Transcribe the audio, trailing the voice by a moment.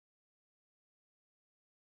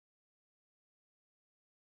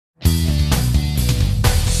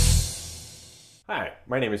Hi,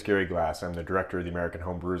 my name is Gary Glass. I'm the director of the American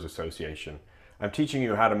Homebrewers Association. I'm teaching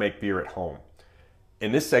you how to make beer at home.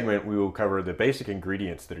 In this segment, we will cover the basic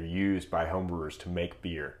ingredients that are used by homebrewers to make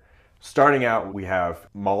beer. Starting out, we have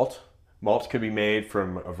malt. Malt can be made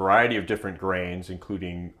from a variety of different grains,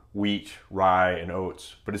 including wheat, rye, and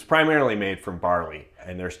oats, but it's primarily made from barley.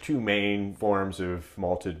 And there's two main forms of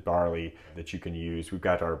malted barley that you can use. We've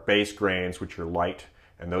got our base grains, which are light,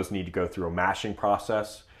 and those need to go through a mashing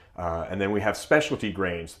process. And then we have specialty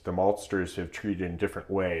grains that the maltsters have treated in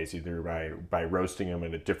different ways, either by roasting them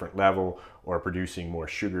at a different level or producing more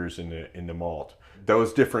sugars in the malt.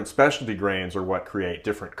 Those different specialty grains are what create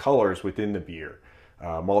different colors within the beer.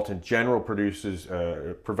 Malt in general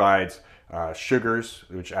provides sugars,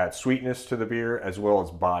 which add sweetness to the beer, as well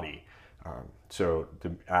as body. So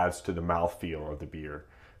it adds to the mouthfeel of the beer.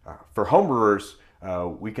 For homebrewers,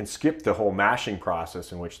 we can skip the whole mashing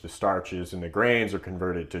process in which the starches and the grains are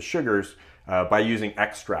converted to sugars by using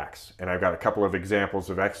extracts. And I've got a couple of examples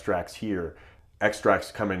of extracts here.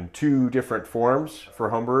 Extracts come in two different forms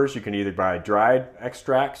for homebrewers. You can either buy dried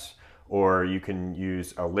extracts or you can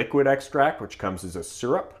use a liquid extract, which comes as a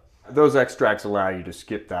syrup. Those extracts allow you to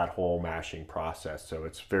skip that whole mashing process, so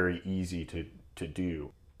it's very easy to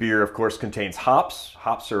do. Beer, of course, contains hops.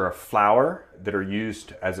 Hops are a flower that are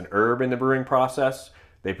used as an herb in the brewing process.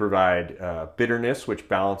 They provide bitterness, which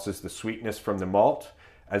balances the sweetness from the malt,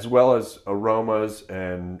 as well as aromas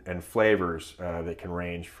and flavors that can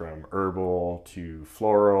range from herbal to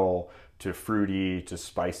floral to fruity to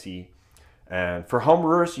spicy. And for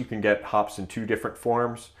homebrewers, you can get hops in two different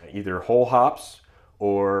forms, either whole hops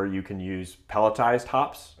or you can use pelletized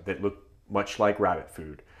hops that look much like rabbit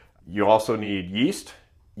food. You also need yeast.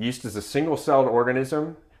 Yeast is a single-celled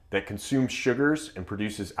organism that consumes sugars and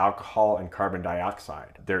produces alcohol and carbon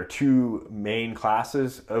dioxide. There are two main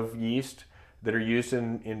classes of yeast that are used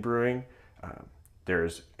in brewing.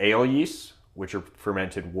 There's ale yeasts, which are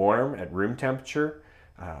fermented warm at room temperature,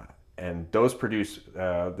 and those produce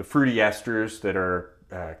the fruity esters that are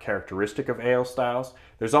characteristic of ale styles.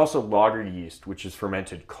 There's also lager yeast, which is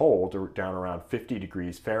fermented cold, or down around 50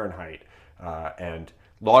 degrees Fahrenheit, and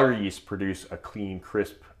lager yeasts produce a clean,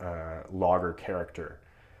 crisp lager character.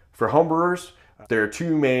 For homebrewers, there are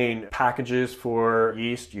two main packages for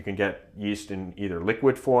yeast. You can get yeast in either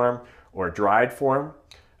liquid form or dried form.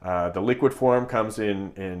 The liquid form comes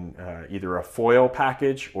in either a foil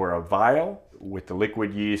package or a vial. With the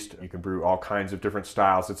liquid yeast, you can brew all kinds of different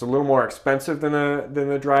styles. It's a little more expensive than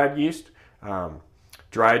the dried yeast.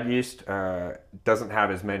 Dried yeast doesn't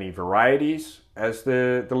have as many varieties as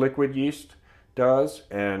the liquid yeast does,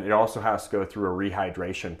 and it also has to go through a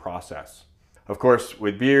rehydration process. Of course,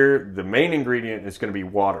 with beer, the main ingredient is going to be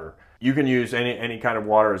water. You can use any kind of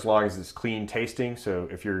water as long as it's clean tasting. So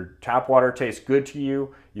if your tap water tastes good to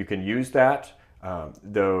you, you can use that.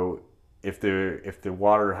 Though if the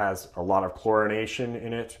water has a lot of chlorination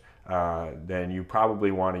in it, then you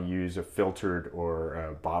probably want to use a filtered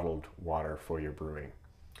or bottled water for your brewing.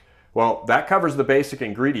 Well, that covers the basic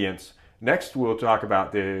ingredients. Next, we'll talk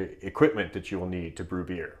about the equipment that you will need to brew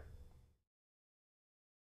beer.